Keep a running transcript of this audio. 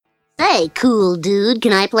Hey, cool dude,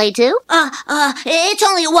 can I play too? It's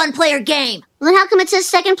only a one-player game. Then how come it says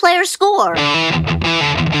second player score?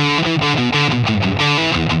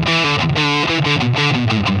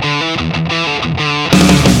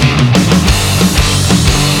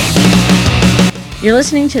 You're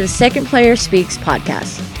listening to the Second Player Speaks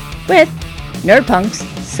podcast with Nerdpunk's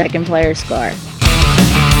Second Player Score.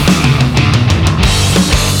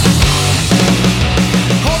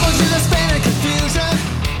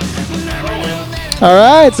 All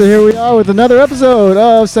right, so here we are with another episode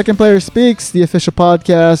of Second Player Speaks, the official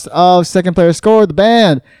podcast of Second Player Score, the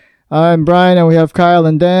band. I'm Brian, and we have Kyle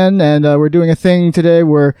and Dan, and we're doing a thing today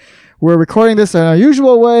where we're recording this in our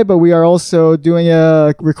usual way, but we are also doing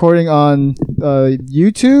a recording on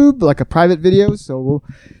YouTube, like a private video, so we'll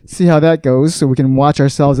see how that goes, so we can watch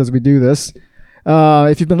ourselves as we do this.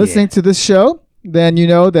 If you've been listening to this show, then you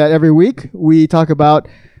know that every week we talk about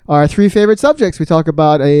our three favorite subjects. We talk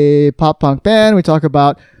about a pop punk band, we talk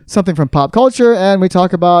about something from pop culture, and we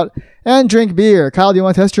talk about and drink beer. Kyle, do you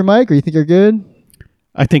want to test your mic, or you think you're good?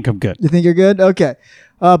 I think I'm good. You think you're good? Okay.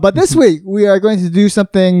 But this week, we are going to do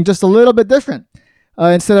something just a little bit different.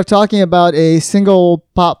 Instead of talking about a single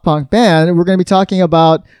pop punk band, we're going to be talking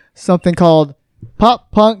about something called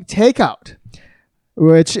Pop Punk Takeout,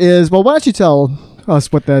 which is, well, why don't you tell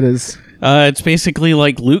us what that is? It's basically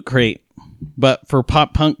like Loot Crate, but for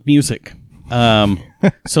pop punk music.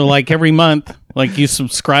 So like every month, like you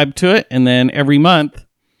subscribe to it, and then every month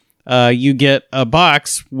you get a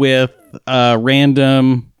box with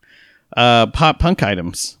random pop punk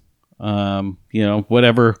items.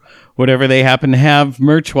 Whatever they happen to have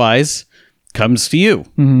merch wise comes to you.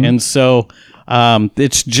 Mm-hmm. And so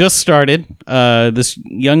it's just started. This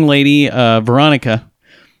young lady, Veronica,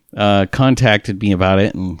 contacted me about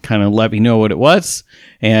it and kind of let me know what it was,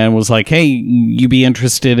 and was like, hey, you be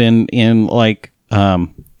interested in like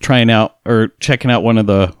trying out or checking out one of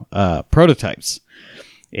the prototypes.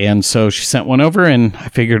 And so she sent one over, and I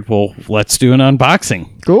figured, well, let's do an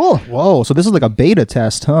unboxing. Cool. Whoa, so this is like a beta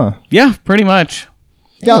test, huh? Yeah, pretty much.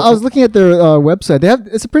 Yeah, I was looking at their website.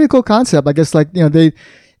 It's a pretty cool concept. I guess, like, it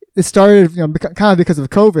started, kind of because of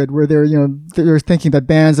COVID, where they're thinking that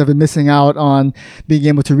bands have been missing out on being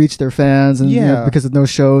able to reach their fans, and because of no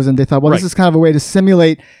shows, and they thought, well, this is kind of a way to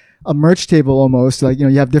simulate a merch table almost. Like, you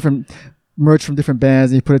have different merch from different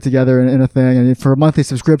bands, and you put it together in a thing, and for a monthly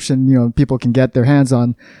subscription, people can get their hands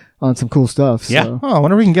on some cool stuff. So. Yeah. Oh, I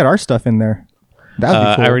wonder if we can get our stuff in there. That'd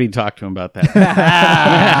be cool. I already talked to him about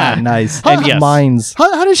that. Nice. And yes. Mines.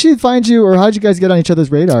 How did she find you, or how did you guys get on each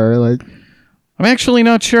other's radar? Like, I'm actually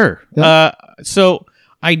not sure. Yeah. So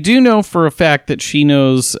I do know for a fact that she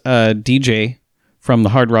knows DJ from the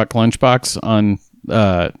Hard Rock Lunchbox on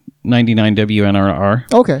 99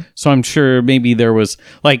 WNRR. Okay. So I'm sure maybe there was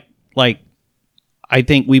like I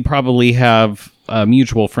think we probably have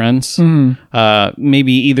mutual friends,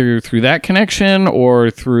 maybe either through that connection or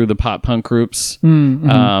through the pop punk groups.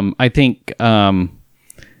 Mm-hmm. I think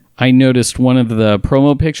I noticed one of the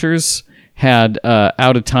promo pictures had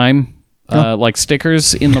out of time like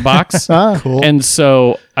stickers in the box. Cool. And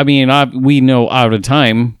so, I mean, we know out of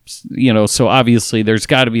time, so obviously there's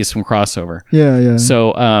got to be some crossover. Yeah.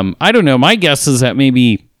 So I don't know. My guess is that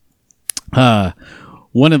maybe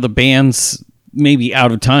one of the bands, maybe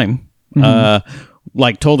out of time,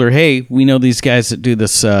 like told her, hey, we know these guys that do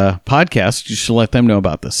this podcast. You should let them know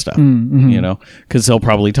about this stuff, because they'll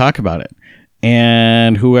probably talk about it.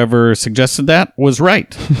 And whoever suggested that was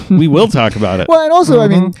right. We will talk about it. Well, and also, I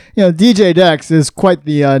mean, DJ Dex is quite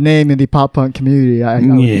the name in the pop punk community, I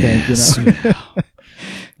would think,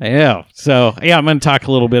 Yeah. So, I'm going to talk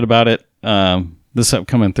a little bit about it this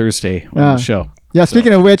upcoming Thursday on the show. Yeah,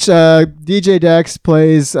 speaking of which, DJ Dex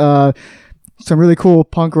plays some really cool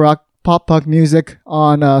punk rock, pop punk music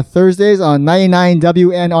on Thursdays on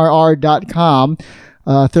 99WNRR.com.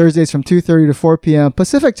 Thursdays from 2:30 to 4 p.m.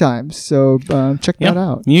 Pacific time. So check that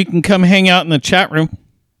out. You can come hang out in the chat room.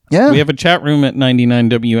 Yeah. We have a chat room at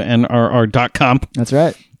 99WNRR.com. That's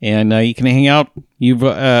right. And you can hang out. You've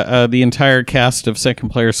the entire cast of Second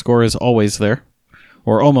Player Score is always there,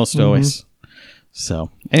 or almost always.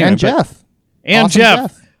 So anyway, And Jeff. And Awesome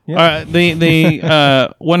Jeff. Yeah.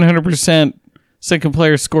 The 100% Second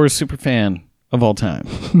Player Score super fan of all time.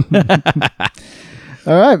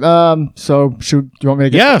 All right. So do you want me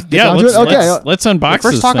to get down to it? Okay. Let's unbox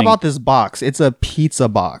First this talk thing. about this box. It's a pizza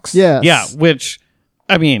box. Yes. Yeah, which,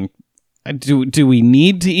 I mean, Do we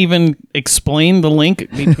need to even explain the link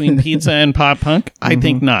between pizza and pop punk? I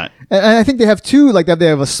think not. And I think they have two like that. They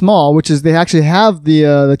have a small, which is they actually have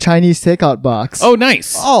the Chinese takeout box. Oh,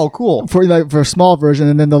 nice. Oh, cool. For a small version,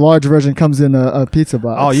 and then the large version comes in a pizza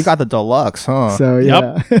box. Oh, you got the deluxe, huh? So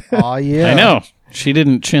yeah. Oh, yeah. I know. She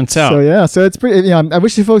didn't chintz out. So yeah, so it's pretty. You know, I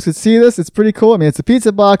wish you folks could see this. It's pretty cool. I mean, it's a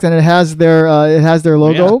pizza box, and it has their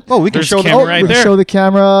logo. Yeah. Oh, we can There's show the them. camera Oh, right We can there. show the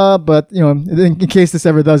camera, but you know, in case this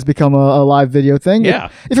ever does become a live video thing, Yeah.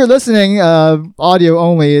 If you're listening, audio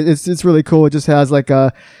only, it's really cool. It just has like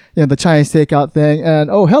the Chinese takeout thing, and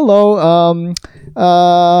oh hello,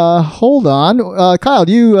 hold on, Kyle,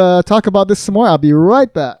 you talk about this some more. I'll be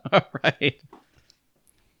right back. All right.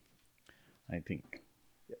 I think.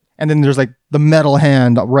 And then there's like the metal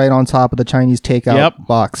hand right on top of the Chinese takeout Yep.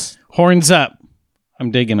 box. Horns up.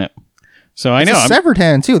 I'm digging it. So I It's know. a severed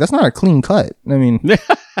hand too. That's not a clean cut. I mean,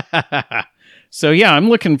 So yeah, I'm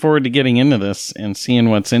looking forward to getting into this and seeing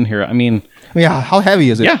what's in here. I mean, yeah. How heavy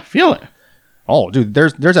is it? yeah, feel it. Oh, dude,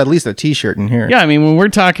 there's at least a T-shirt in here. Yeah, I mean, when we're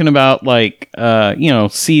talking about like,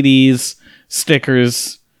 CDs,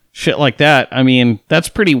 stickers, shit like that, I mean, that's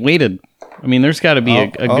pretty weighted. I mean, there's got to be a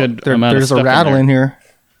good amount of There's stuff a rattle in here.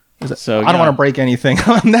 So I don't want to break anything.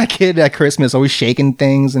 I'm that kid at Christmas, always shaking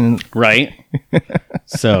things and. right?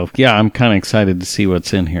 So yeah, I'm kind of excited to see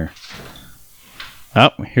what's in here.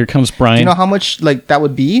 Oh, here comes Brian. Do you know how much like that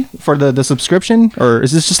would be for the subscription, or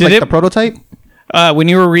is this just Did like it- the prototype? When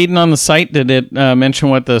you were reading on the site, did it mention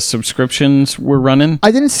what the subscriptions were running?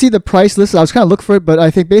 I didn't see the price list. I was kind of looking for it, but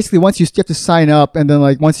I think basically once you have to sign up, and then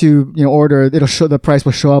like once you order, it'll show the price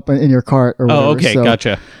will show up in your cart or whatever. Oh, okay, So,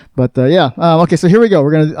 gotcha. But yeah, okay. So here we go.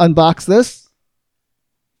 We're gonna unbox this.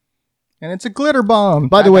 And it's a glitter bomb.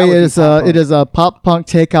 By the way, it is a Pop Punk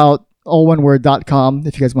Takeout alloneword.com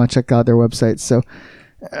if you guys want to check out their website. So,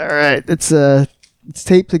 all right, it's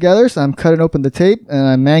taped together. So I'm cutting open the tape and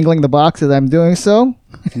I'm mangling the box as I'm doing so.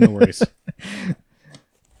 No worries.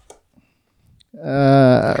 All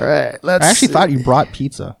right, let's. I actually thought you brought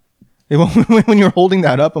pizza. When you were holding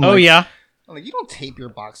that up, I'm Oh like, yeah. I'm like, you don't tape your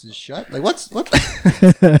boxes shut. Like, what?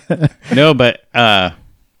 No, but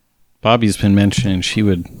Bobby's been mentioning she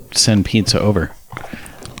would send pizza over.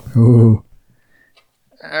 Ooh.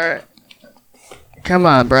 All right. Come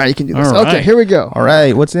on, Brian, you can do this. All Okay, right. here we go. All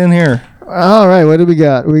right, what's in here? All right, what do we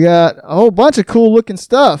got? We got a whole bunch of cool looking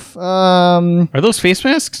stuff. Are those face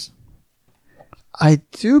masks? I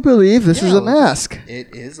do believe this is a mask.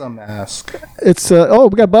 It is a mask. It's we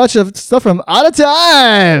got a bunch of stuff from Out of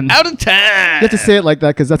Time. Out of time. You have to say it like that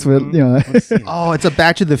because that's what Oh, it's a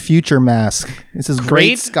Back to the Future mask. It says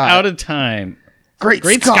Great Scott. Out of time. Great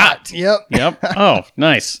Scott. Yep. Yep. Oh,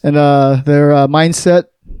 nice. and their Mindset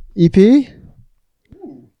EP.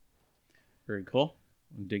 Very cool.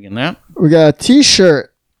 I'm digging that. We got a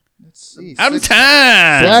T-shirt, Let's see. Out of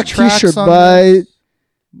time. black tracks T-shirt on by this.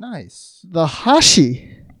 Nice. the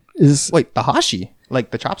Hashi. Wait, the Hashi?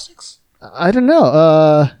 Like the chopsticks? I don't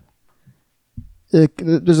know.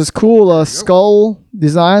 There's this cool skull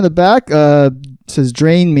design on the back. It says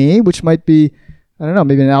 "Drain Me," which might be, I don't know,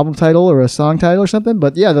 maybe an album title or a song title or something.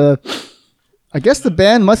 But yeah, I guess the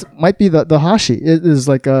band might be the Hashi. It is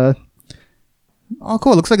like a. Oh,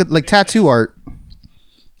 cool. It looks like tattoo art.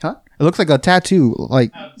 Huh? It looks like a tattoo,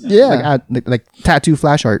 Yeah, like tattoo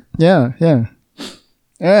flash art. yeah.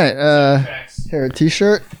 All right. Here, a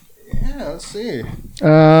T-shirt. Yeah, let's see.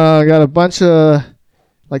 I got a bunch of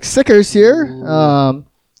like stickers here.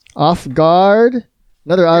 Off Guard.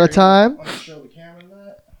 Another Out of Time. Show the camera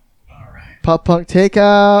that. Pop Punk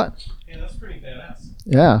Takeout. Yeah, that's pretty badass.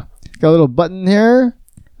 Yeah. Got a little button here.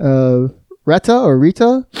 Reta or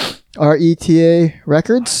Rita. RETA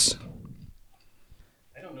Records.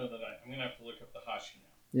 I don't know that I'm going to have to look up the Hashi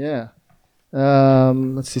Yeah. now.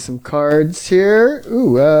 Let's see some cards here.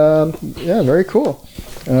 Ooh, yeah, very cool.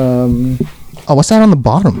 Oh, what's that on the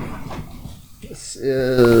bottom? What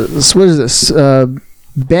is this?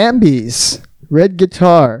 Bambi's Red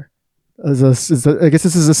Guitar. I guess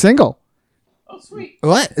this is a single. Oh, sweet.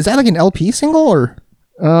 What? Is that like an LP single or?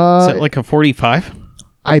 Is that like a 45?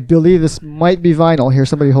 I believe this might be vinyl. Here,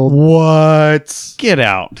 somebody hold. What? Get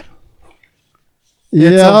out.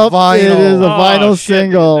 Yep, vinyl. It is a Oh, vinyl shit,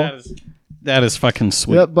 dude, single. that is fucking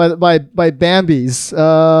sweet. Yep, by Bambi's.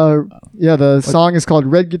 Yeah, the song is called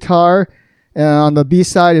Red Guitar, and on the B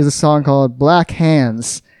side is a song called Black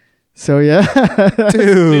Hands. So yeah,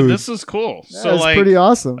 Dude, this is cool. So that's like pretty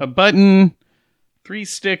awesome. a button, 3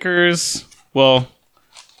 stickers, well,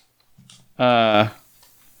 a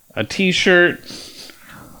T-shirt,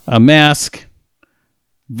 a mask,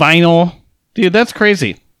 vinyl. Dude, that's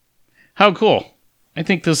crazy. How cool. I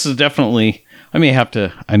think this is definitely I may have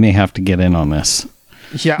to get in on this.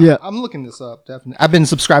 Yeah, I'm looking this up. Definitely, I've been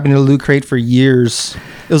subscribing to Loot Crate for years.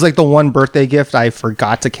 It was like the one birthday gift I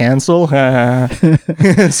forgot to cancel.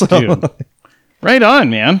 So, Dude. Right on,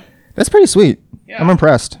 man. that's pretty sweet. I'm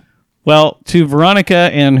impressed. Well, to Veronica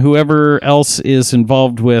and whoever else is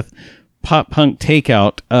involved with Pop Punk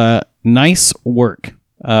Takeout, nice work.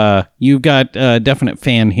 You've got a definite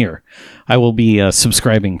fan here. I will be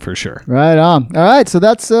subscribing for sure. Right on. All right, so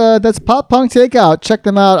that's Pop Punk Takeout. Check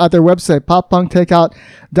them out at their website,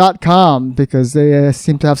 poppunktakeout.com, because they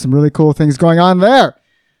seem to have some really cool things going on there.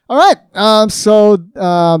 All right, so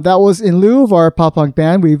that was in lieu of our pop punk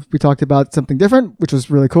band. We talked about something different, which was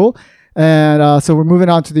really cool. And so we're moving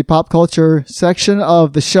on to the pop culture section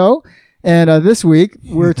of the show. And this week,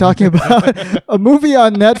 we're talking about a movie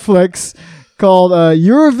on Netflix called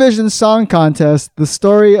Eurovision Song Contest, The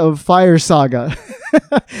Story of Fire Saga.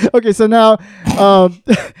 Okay, so now... I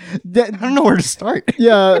don't know where to start.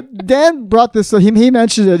 Yeah, Dan brought this. So he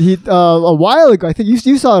mentioned it a while ago. I think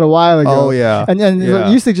you saw it a while ago. Oh, yeah. And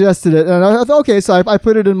Yeah. you suggested it, and I thought, okay, so I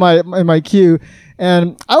put it in my queue,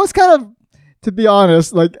 and I was kind of, to be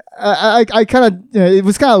honest, like I kind of, it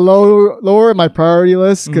was kind of lower in my priority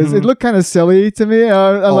list because it looked kind of silly to me.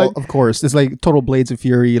 I'm like, Of course, it's like total Blades of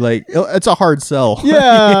Fury. Like it's a hard sell.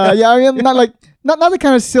 yeah. I mean, not like. Not the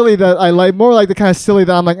kind of silly that I like, more like the kind of silly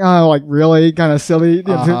that I'm like, oh, like really kind of silly.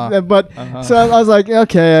 But so I was like,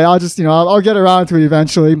 okay, I'll just, I'll get around to it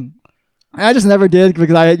eventually. And I just never did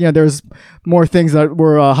because there's more things that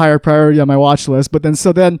were a higher priority on my watch list. But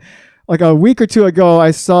then like a week or two ago, I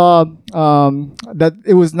saw that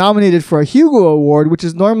it was nominated for a Hugo Award, which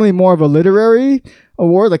is normally more of a literary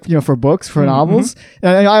award, like, for books, for novels.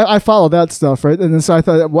 And I follow that stuff, right? And then so I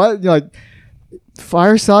thought, what?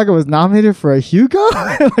 Fire Saga was nominated for a Hugo?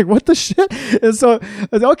 Like, what the shit? And so, I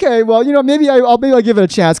was, okay, well, maybe I'll give it a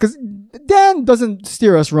chance because Dan doesn't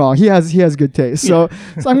steer us wrong. He has good taste. So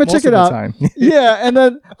I'm gonna check it out. Time. Yeah, and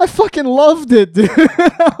then I fucking loved it, dude.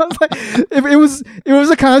 I was like, it was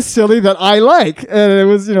the kind of silly that I like, and it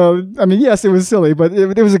was, yes, it was silly, but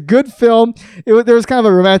it was a good film. There was kind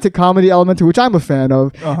of a romantic comedy element to which I'm a fan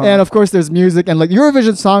of, and of course there's music, and like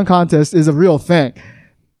Eurovision Song Contest is a real thing.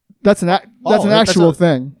 That's an actual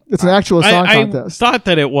thing. It's an actual song contest. I thought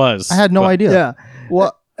that it was. I had no idea. Yeah.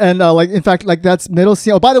 Well, and in fact, that's middle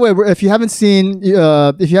scene. Oh, by the way, if you haven't seen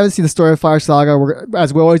the story of Fire Saga,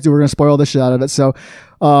 as we always do, we're gonna spoil the shit out of it. So,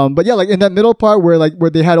 but yeah, like in that middle part where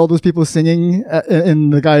they had all those people singing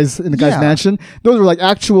in the guy's mansion, those were like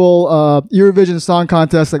actual Eurovision Song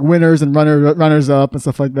Contest like winners and runners up and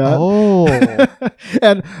stuff like that. Oh.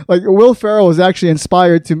 And like Will Ferrell was actually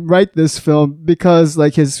inspired to write this film because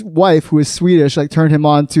like his wife, who is Swedish, like turned him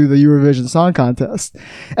on to the Eurovision Song Contest,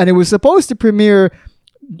 and it was supposed to premiere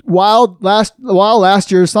while last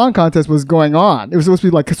year's song contest was going on. It was supposed to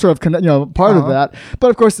be like sort of part of that, but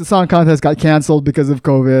of course the song contest got canceled because of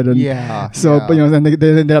COVID, and but then they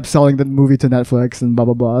ended up selling the movie to Netflix and blah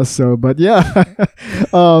blah blah. So, but yeah,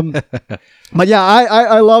 but yeah,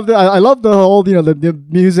 I loved it. I loved the whole the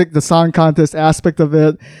music, the song contest aspect of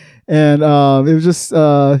it. And it was just it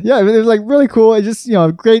was like really cool. It just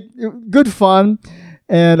great, good fun.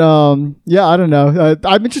 And I don't know.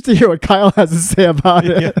 I'm interested to hear what Kyle has to say about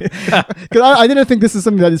it because I didn't think this is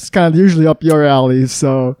something that is kind of usually up your alley.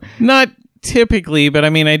 So not typically, but I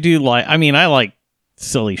mean, I like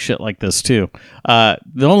silly shit like this too. The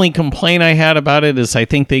only complaint I had about it is I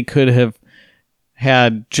think they could have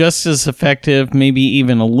had just as effective, maybe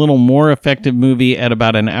even a little more effective movie at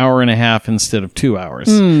about an hour and a half instead of 2 hours.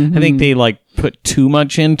 I think they put too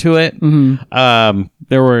much into it.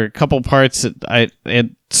 There were a couple parts that it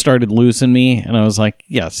started losing me, and I was like,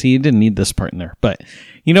 yeah, see, you didn't need this part in there. But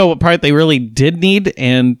you know what part they really did need,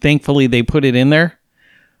 and thankfully they put it in there?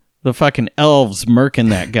 The fucking elves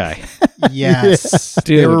murking that guy. Yes.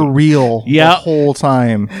 Dude. They were real the whole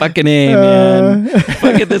time. Fucking A, man.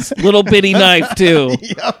 Fucking this little bitty knife, too.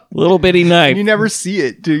 Yep. Little bitty knife. You never see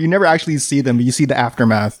it, dude. You never actually see them, but you see the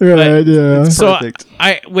aftermath. Right, yeah. So Perfect.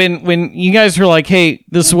 when you guys were like, hey,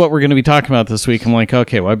 this is what we're going to be talking about this week, I'm like,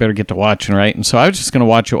 okay, well, I better get to watching, right? And so I was just going to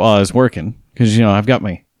watch it while I was working because, I've got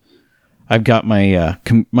my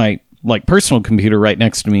my personal computer right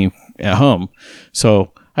next to me at home.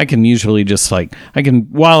 So I can usually just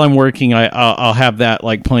while I'm working, I'll have that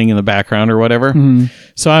playing in the background or whatever.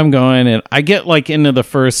 So I'm going and I get into the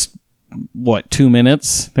first 2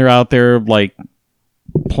 minutes. They're out there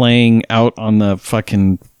playing out on the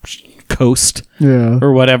fucking coast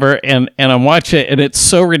or whatever, and I'm watching it and it's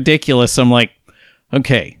so ridiculous. I'm like,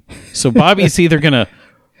 okay, so Bobby's either gonna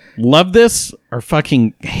love this or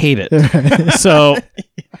fucking hate it. So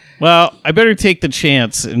Well, I better take the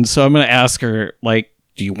chance, and so I'm going to ask her, like,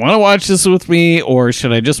 do you want to watch this with me, or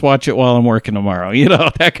should I just watch it while I'm working tomorrow? You know,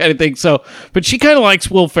 that kind of thing. So, but she kind of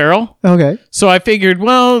likes Will Ferrell. Okay. So I figured,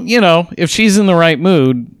 well, you know, if she's in the right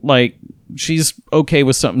mood, like, she's okay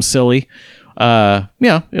with something silly, yeah,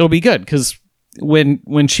 it'll be good. Because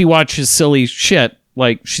when she watches silly shit,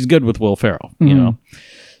 like, she's good with Will Ferrell, you know?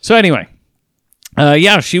 So anyway,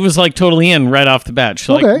 yeah, she was, like, totally in right off the bat. She's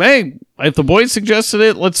like, hey, if the boys suggested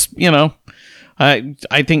it, let's, you know,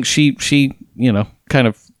 I think she, you know, kind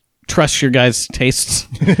of trusts your guys' tastes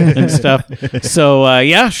and stuff. So,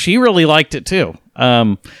 yeah, she really liked it too.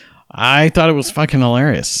 I thought it was fucking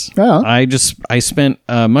hilarious. Yeah. I spent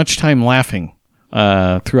much time laughing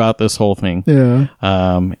throughout this whole thing. Yeah.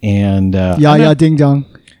 And Yeah, ding dong.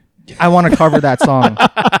 I want to cover that song.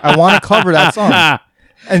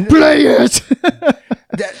 And Play it.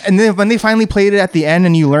 and then when they finally played it at the end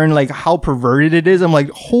and you learn like how perverted it is, I'm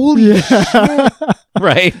like, holy shit.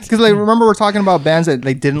 right. Because like, remember we're talking about bands that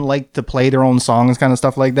they didn't like to play their own songs, kind of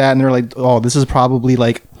stuff like that. And they're like, oh, this is probably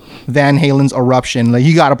like Van Halen's Eruption. Like,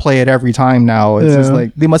 you got to play it every time now. It's just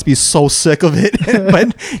like, they must be so sick of it.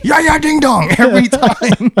 But yeah, ding dong every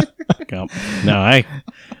time. No,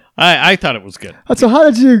 I thought it was good. So how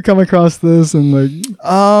did you come across this? And like,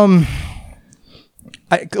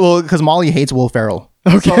 Because Molly hates Will Ferrell.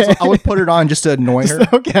 Okay. So I would put it on just to annoy her.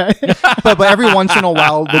 okay. but every once in a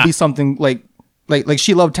while there'll be something like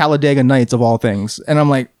she loved Talladega Nights of all things, and I'm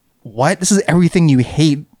like, what? This is everything you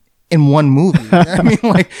hate in one movie. I mean,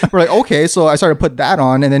 like, we're like, okay. So I started to put that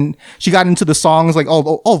on, and then she got into the songs like,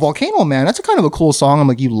 oh, Volcano Man, that's a kind of a cool song. I'm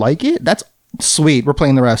like, you like it? That's sweet. We're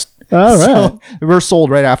playing the rest. All right. So we're sold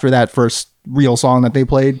right after that first real song that they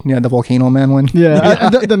played. Yeah, the Volcano Man one. Yeah.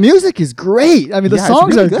 The music is great. I mean, the Yeah, it's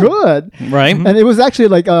songs really are good. Right. And it was actually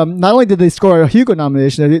like, not only did they score a Hugo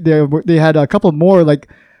nomination, they had a couple more, like,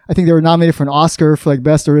 I think they were nominated for an Oscar for like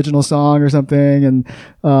best original song or something, and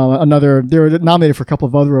they were nominated for a couple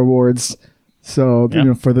of other awards. So you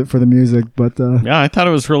know, for the music, but yeah, I thought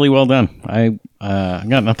it was really well done. I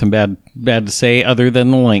got nothing bad to say other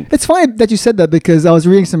than the length. it's funny that you said that, because I was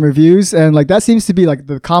reading some reviews, and like that seems to be like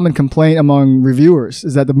the common complaint among reviewers,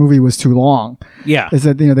 is that the movie was too long. Yeah. Is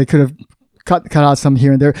that, you know, they could have cut out some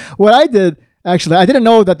here and there. What I did, actually, I didn't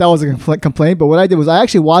know that was a complaint, but what I did was I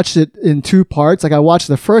actually watched it in two parts. Like, I watched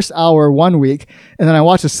the first hour one week, and then I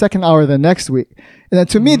watched the second hour the next week. And then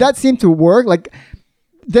to me, that seemed to work. Like,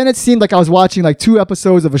 then it seemed like I was watching like 2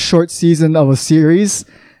 episodes of a short season of a series.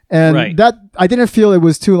 And that, I didn't feel it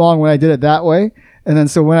was too long when I did it that way. And then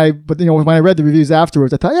so when I read the reviews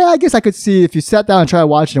afterwards, I thought, yeah, I guess I could see if you sat down and tried to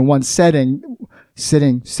watch it in one sitting,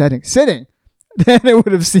 then it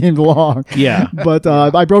would have seemed long. Yeah. But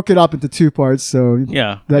I broke it up into 2 parts. So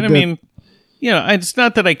Yeah. And I mean, you know, it's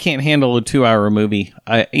not that I can't handle a 2-hour movie.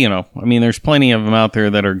 There's plenty of them out there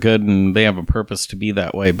that are good and they have a purpose to be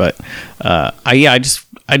that way. But I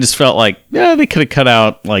just felt like, yeah, they could have cut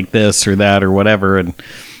out like this or that or whatever. And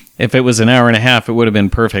if it was an hour and a half, it would have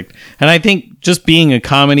been perfect. And I think just being a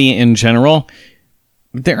comedy in general,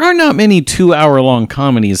 there are not many 2-hour long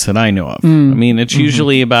comedies that I know of. I mean, it's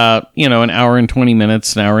usually about, you know, an hour and 20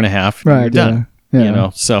 minutes, an hour and a half, and you're done. Yeah. You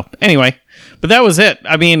know, so anyway, but that was it.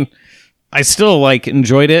 I mean, I still like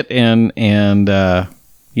enjoyed it, and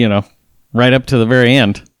you know, right up to the very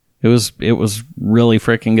end, it was really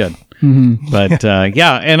freaking good. But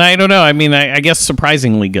yeah, and I don't know. I mean, I guess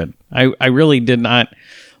surprisingly good. I really did not,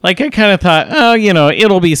 like, I kind of thought, oh, you know,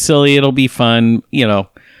 it'll be silly, it'll be fun, you know,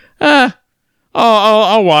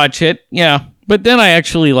 I'll watch it, yeah. But then I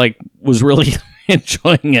actually like was really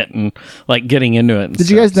enjoying it and like getting into it. Did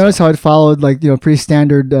you guys notice how it followed, like, you know, pretty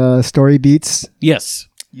standard story beats? Yes.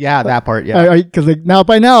 Yeah, that part. Yeah. Because like now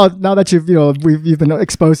that you've been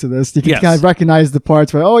exposed to this, you can kind of recognize the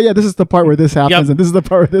parts where, oh yeah, this is the part where this happens, and this is the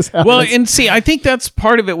part where this happens. Well, and see, I think that's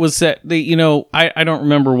part of it was that you know, I don't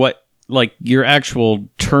remember what like your actual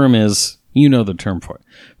term is. You know the term for it,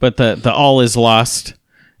 but the all is lost,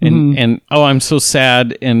 and oh, I'm so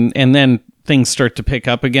sad, and then things start to pick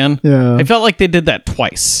up again. Yeah. I felt like they did that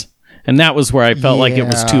twice, and that was where I felt like it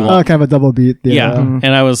was too long. Kind of a double beat. Yeah.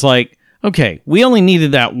 And I was like, okay, we only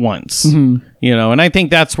needed that once, you know, and I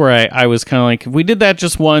think that's where I was kind of like, if we did that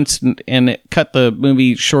just once and it cut the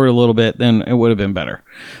movie short a little bit, then it would have been better.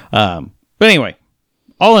 But anyway,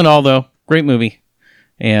 all in all, though, great movie,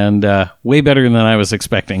 and way better than I was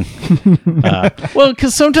expecting. Well,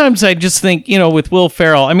 because sometimes I just think, you know, with Will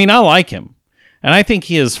Ferrell, I mean, I like him, and I think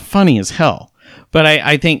he is funny as hell. But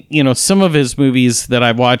I think, some of his movies that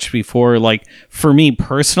I've watched before, like for me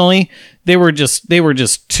personally, they were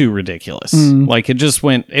just too ridiculous. Like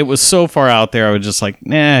it was so far out there. I was just like,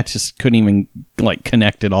 nah, just couldn't even like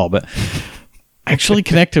connect at all. But I actually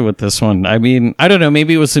connected with this one. I mean, I don't know,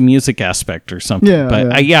 maybe it was the music aspect or something. Yeah,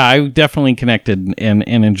 but I definitely connected and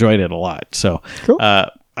enjoyed it a lot. So Cool.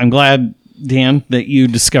 I'm glad, Dan, that you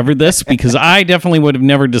discovered this because I definitely would have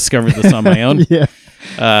never discovered this on my own. Yeah.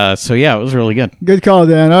 So yeah, it was really good. Good call,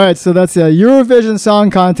 Dan. All right, so that's a Eurovision Song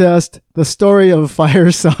Contest: The Story of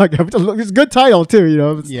Fire Saga. It's a good title too.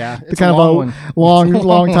 It's Yeah, the it's kind a long of one.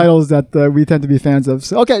 long titles that we tend to be fans of.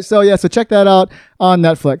 So check that out on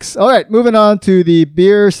Netflix. All right, moving on to the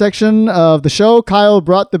beer section of the show. Kyle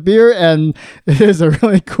brought the beer, and it is a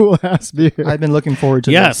really cool ass beer. I've been looking forward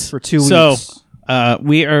to Yes. this for 2 So, weeks. I'm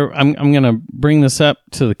going to bring this up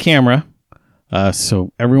to the camera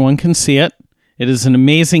so everyone can see it. It is an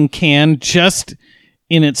amazing can just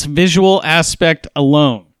in its visual aspect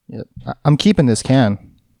alone. Yep. I'm keeping this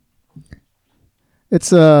can.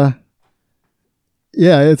 It's a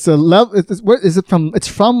level. What is it from? It's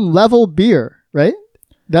from Level Beer, right?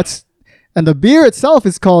 And the beer itself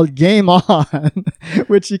is called Game On,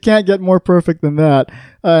 which you can't get more perfect than that.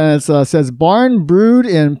 It says barn brewed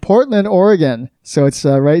in Portland, Oregon. So it's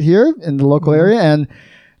right here in the local area. And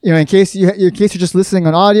in case you're just listening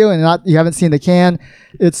on audio and you haven't seen the can,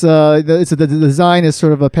 the design is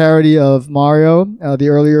sort of a parody of Mario, the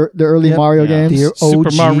early Yep. Mario games. The Super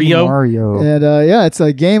OG Mario. And it's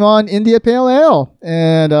a Game On India Pale Ale.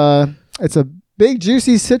 And it's a big,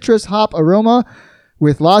 juicy citrus hop aroma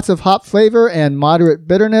with lots of hop flavor and moderate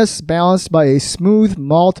bitterness, balanced by a smooth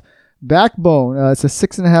malt backbone. It's a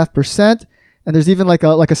 6.5%. And there's even like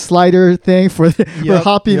a slider thing for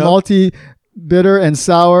hoppy, malty, bitter, and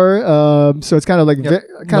sour. So it's kind of like kind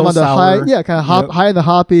of on the sour. high, kind of high in the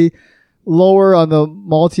hoppy, lower on the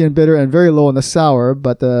malty and bitter, and very low on the sour.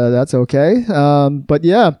 But that's okay. But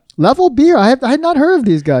yeah, Level Beer. I had not heard of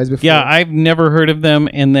these guys before. Yeah, I've never heard of them.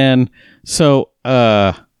 And then,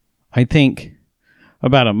 I think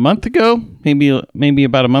about a month ago, maybe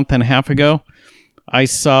about a month and a half ago, I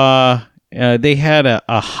saw they had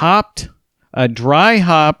a dry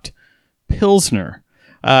hopped Pilsner.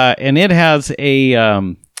 And it has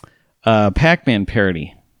a Pac-Man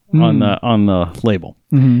parody on the label.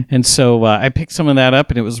 Mm-hmm. And so I picked some of that up,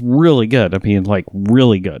 and it was really good. I mean, like,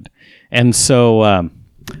 really good. And so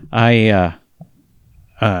a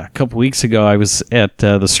couple weeks ago, I was at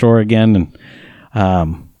the store again, and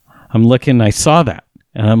I'm looking, I saw that.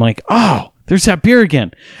 And I'm like, oh, there's that beer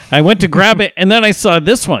again. I went to grab it, and then I saw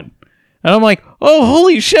this one. And I'm like, oh,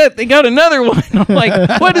 holy shit, they got another one. I'm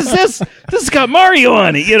like, what is this? This has got Mario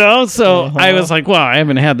on it, So I was like, well, I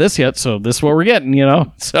haven't had this yet, so this is what we're getting,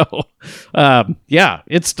 So, yeah,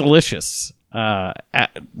 it's delicious.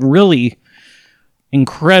 Really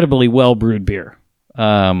incredibly well-brewed beer.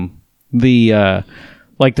 The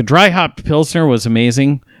dry hopped Pilsner was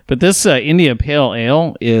amazing, but this India Pale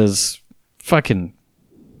Ale is fucking...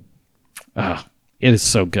 it is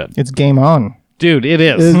so good. It's Game On. Dude, it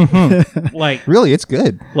is. Like, Really, it's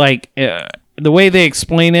good. The way they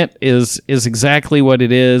explain it is exactly what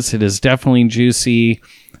it is. It is definitely juicy,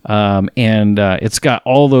 and it's got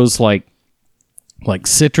all those like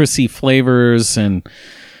citrusy flavors, and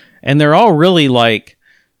they're all really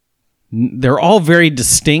they're all very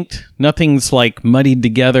distinct. Nothing's like muddied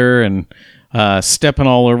together and stepping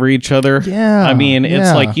all over each other. Yeah, I mean, it's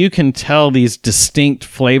yeah. like you can tell these distinct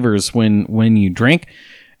flavors when you drink.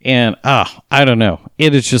 And I don't know.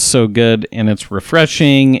 It is just so good, and it's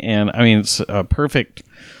refreshing, and I mean it's a perfect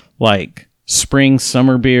spring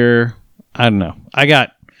summer beer. I don't know. I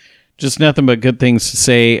got just nothing but good things to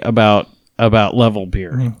say about Level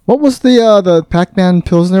Beer. Mm-hmm. What was the Pac-Man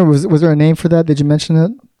Pilsner? Was there a name for that? Did you mention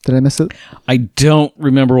it? Did I miss it? I don't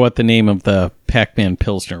remember what the name of the Pac-Man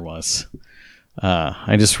Pilsner was.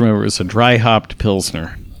 I just remember it was a dry hopped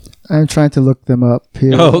Pilsner. I'm trying to look them up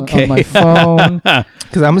here Okay. on my phone.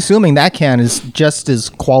 Because I'm assuming that can is just as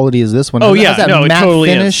quality as this one. Oh, It yeah. has that No, it matte totally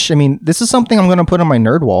finish. I mean, this is something I'm going to put on my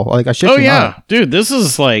nerd wall. I should. Oh yeah, dude, this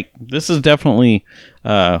is definitely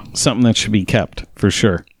something that should be kept for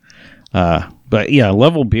sure. But yeah,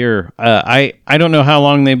 Level Beer. I don't know how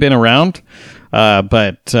long they've been around,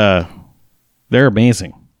 but they're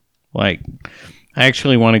amazing. I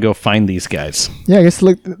actually want to go find these guys. Yeah, I guess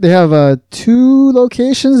look, they have 2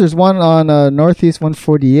 locations. There's one on Northeast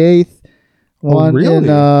 148th, one really? one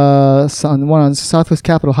on Southwest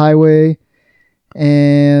Capitol Highway,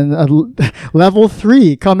 and level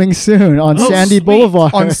 3 coming soon on Sandy sweet.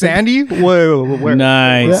 Boulevard. On Sandy? Whoa, where?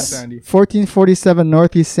 Nice. Where's Sandy? 1447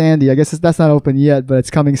 Northeast Sandy. I guess that's not open yet, but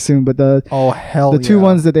it's coming soon. But the hell the two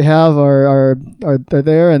ones that they have are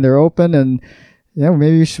there and they're open, and yeah,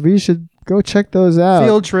 maybe we should go check those out.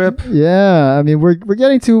 Field trip. Yeah, I mean we're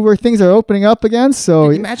getting to where things are opening up again. So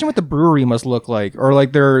Imagine what the brewery must look like, or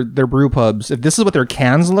like their brew pubs. If this is what their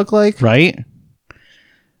cans look like, Right?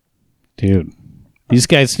 Dude, these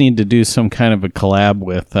guys need to do some kind of a collab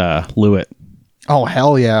with Lewitt. oh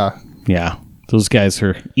hell yeah! Yeah, those guys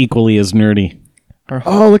are equally as nerdy.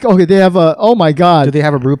 oh look, okay, they have a oh my god. Do they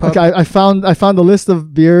have a brew pub? Okay, I found the list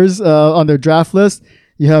of beers on their draft list.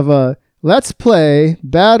 You have Let's Play,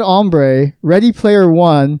 Bad Hombre, Ready Player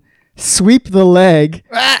One, Sweep the Leg,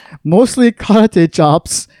 Mostly Karate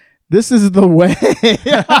Chops. This is the way.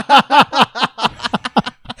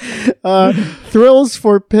 Thrills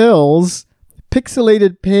for Pills,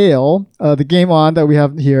 Pixelated Pale, the game on that we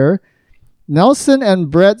have here. Nelson and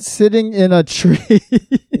Brett Sitting in a Tree.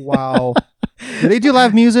 Wow. Do they do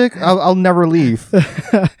live music? I'll never leave.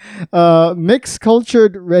 Mixed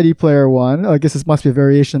Cultured Ready Player One. I guess this must be a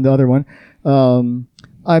variation of the other one.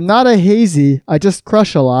 I'm not a hazy. I just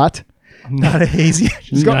crush a lot. I'm not a hazy.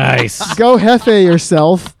 Nice. Go Hefe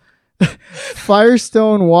yourself.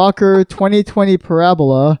 Firestone Walker 2020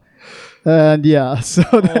 Parabola. And yeah, so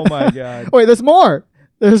Oh my god. wait, there's more.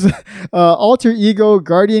 There's Alter Ego,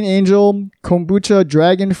 Guardian Angel, Kombucha,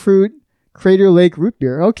 Dragon Fruit, Crater Lake Root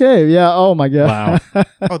Beer. Okay, yeah. Oh my god. Wow.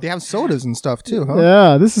 Oh, they have sodas and stuff too, huh?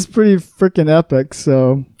 Yeah, this is pretty freaking epic.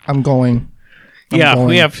 So I'm going. Yeah, going.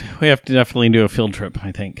 we have to definitely do a field trip,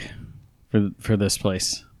 I think, for this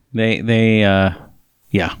place. They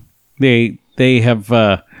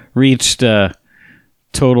have reached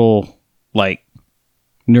total like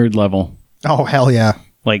nerd level, Oh hell yeah!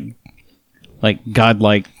 like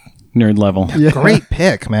godlike nerd level. Great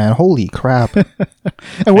pick, man. Holy crap!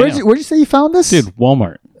 and where'd you say you found this? Dude,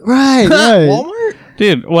 Walmart. Right, right. Walmart.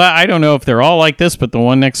 Dude, well, I don't know if they're all like this, but the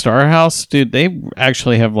one next to our house, dude, they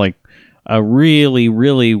actually have like a really,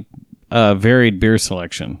 really varied beer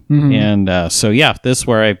selection. And so, yeah, this is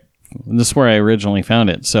where I originally found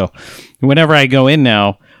it. So whenever I go in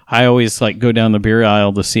now, I always like go down the beer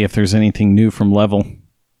aisle to see if there's anything new from Level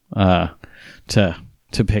to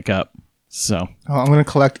pick up. So Oh, I'm gonna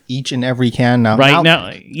collect each and every can now. now,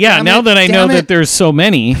 damn now it, that I know damn it. that there's so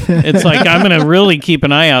many, it's like I'm gonna really keep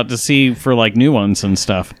an eye out to see for like new ones and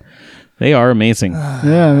stuff. They are amazing.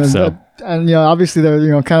 Yeah, So- and you know, obviously they're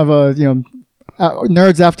kind of a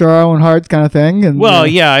nerds after our own heart kind of thing. And Well,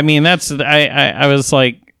 yeah, I mean that's I was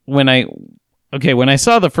like when I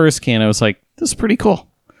saw the first can, I was like, this is pretty cool.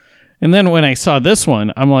 And then when I saw this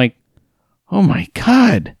one, I'm like, oh my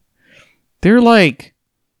god, they're like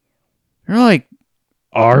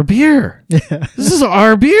our beer. This is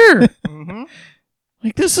our beer.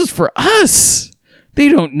 Like this is for us. They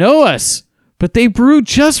don't know us, but they brew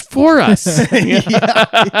just for us.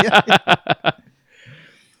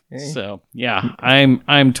 So yeah,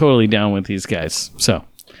 I'm totally down with these guys. So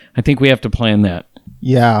I think we have to plan that.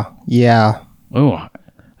 Yeah. Oh,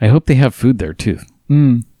 I hope they have food there too.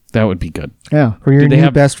 That would be good. yeah. For your Do they new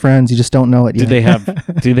have- best friends, you just don't know it Do yet. they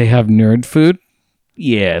have nerd food?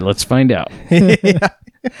 Yeah, let's find out.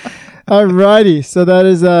 Alrighty, so that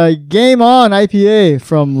is Game On IPA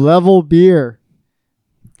from Level Beer.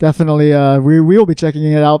 Definitely, we will be checking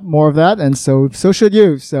it out, more of that, and so should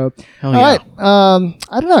you. So, Hell all yeah. right,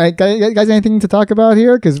 I don't know, guys, anything to talk about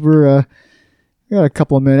here? Because we got a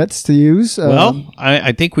couple of minutes to use. Well,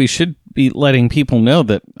 I think we should be letting people know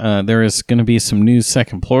that there is going to be some new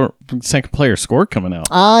second player score coming out.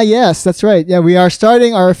 Yes, that's right. Yeah, we are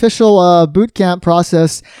starting our official boot camp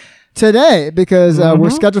process today because we're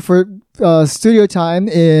scheduled for studio time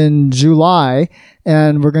in July,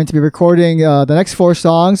 and we're going to be recording the next 4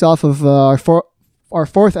 songs off of our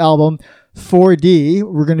fourth album, 4D.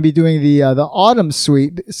 We're going to be doing the Autumn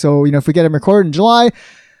Suite. So if we get them recorded in July,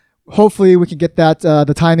 hopefully we can get that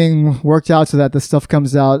the timing worked out so that the stuff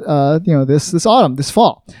comes out this autumn, this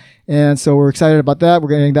fall. And so we're excited about that. We're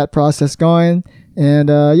getting that process going. And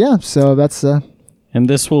so that's And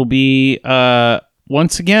this will be,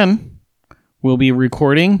 once again, we'll be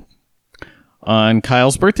recording on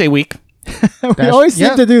Kyle's birthday week we always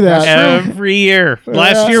seem to do that. every year.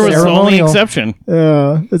 Last year was the only Ceremonial. exception.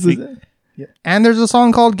 Yeah, this is, And there's a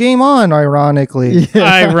song called Game On, ironically.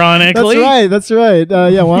 Ironically. That's right.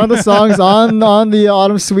 One of the songs on the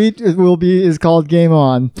Autumn Suite is called Game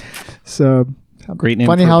On. So Great name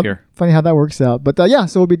funny for a how beer. that works out. But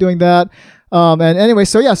so we'll be doing that. And anyway,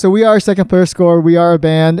 so we are Second Player Score. We are a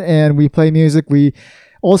band and we play music. We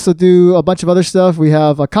also do a bunch of other stuff. We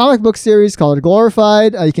have a comic book series called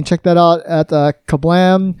Glorified. You can check that out at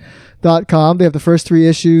kablam.com. They have the first 3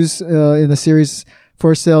 issues in the series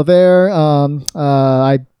for sale there.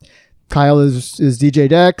 Kyle is DJ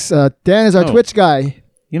Dex. Dan is our Twitch guy.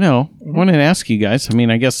 You know, I wanted to ask you guys. I mean,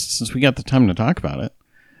 I guess since we got the time to talk about it,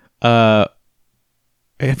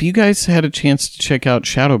 have you guys had a chance to check out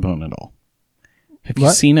Shadowbone at all? Have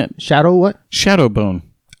you seen it? Shadow what? Shadowbone.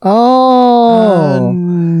 Oh.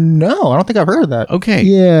 No, I don't think I've heard of that. Okay.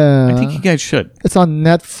 Yeah. I think you guys should. It's on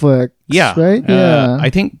Netflix. Yeah. Right? Yeah. I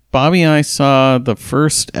think Bobby and I saw the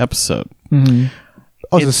first episode. Mm-hmm.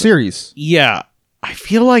 Oh, it's a series. Yeah. I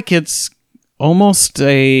feel like it's almost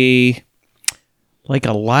a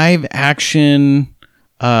live action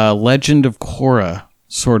Legend of Korra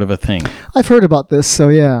sort of a thing. I've heard about this, so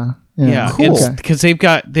yeah. Yeah, cool. it's because they've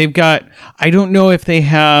got. I don't know if they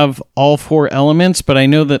have all 4 elements, but I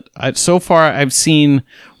know that so far I've seen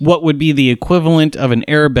what would be the equivalent of an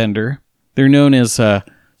airbender. They're known as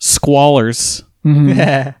squallers.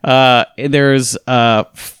 Mm-hmm. There's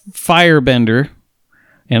firebender,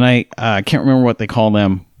 and I can't remember what they call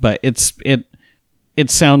them, but it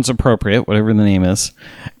sounds appropriate, whatever the name is.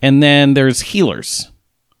 And then there's healers.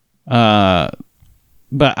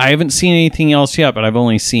 But I haven't seen anything else yet, but I've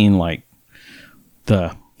only seen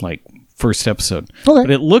the first episode. Okay.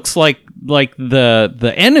 But it looks like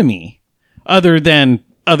the enemy, other than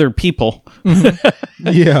other people,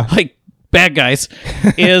 Yeah. like bad guys,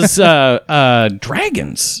 is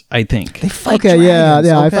dragons, I think. Okay,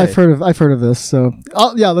 yeah. I've heard of this. So,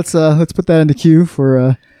 let's put that into queue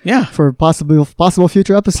for possible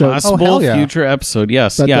future episodes. Possible yeah. future episode,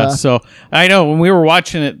 yes. But, So I know when we were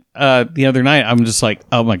watching it the other night, I'm just like,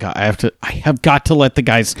 oh my God, I have got to let the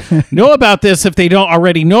guys know about this if they don't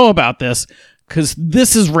already know about this, because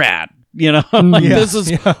this is rad. You know, this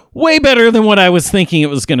is way better than what I was thinking it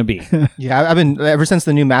was going to be. Yeah, I've been, ever since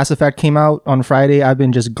the new Mass Effect came out on Friday, I've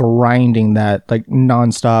been just grinding that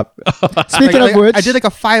nonstop. Speaking of which, I did a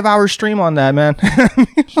 5-hour stream on that, man.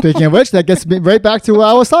 speaking of which, that gets me right back to what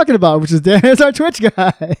I was talking about, which is Dan is our Twitch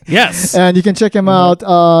guy. Yes. And you can check him out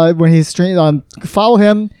when he's streaming. Follow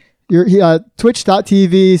him.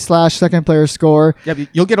 Twitch.tv/Second Player Score. Yeah,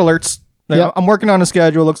 you'll get alerts. Yep. I'm working on a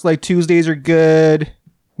schedule. Looks like Tuesdays are good.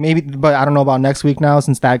 Maybe, but I don't know about next week now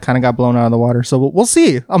since that kind of got blown out of the water. So we'll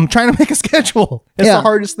see. I'm trying to make a schedule. It's the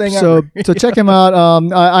hardest thing ever. So check him out.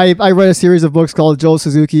 I read a series of books called Joel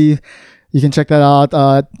Suzuki. You can check that out,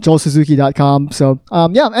 joelsuzuki.com. So,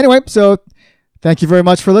 anyway, so thank you very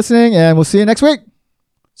much for listening, and we'll see you next week.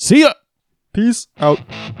 See ya. Peace out.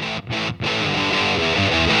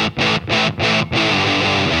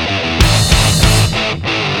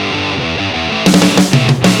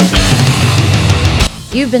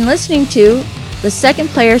 You've been listening to the Second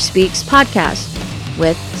Player Speaks podcast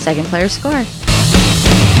with Second Player Score.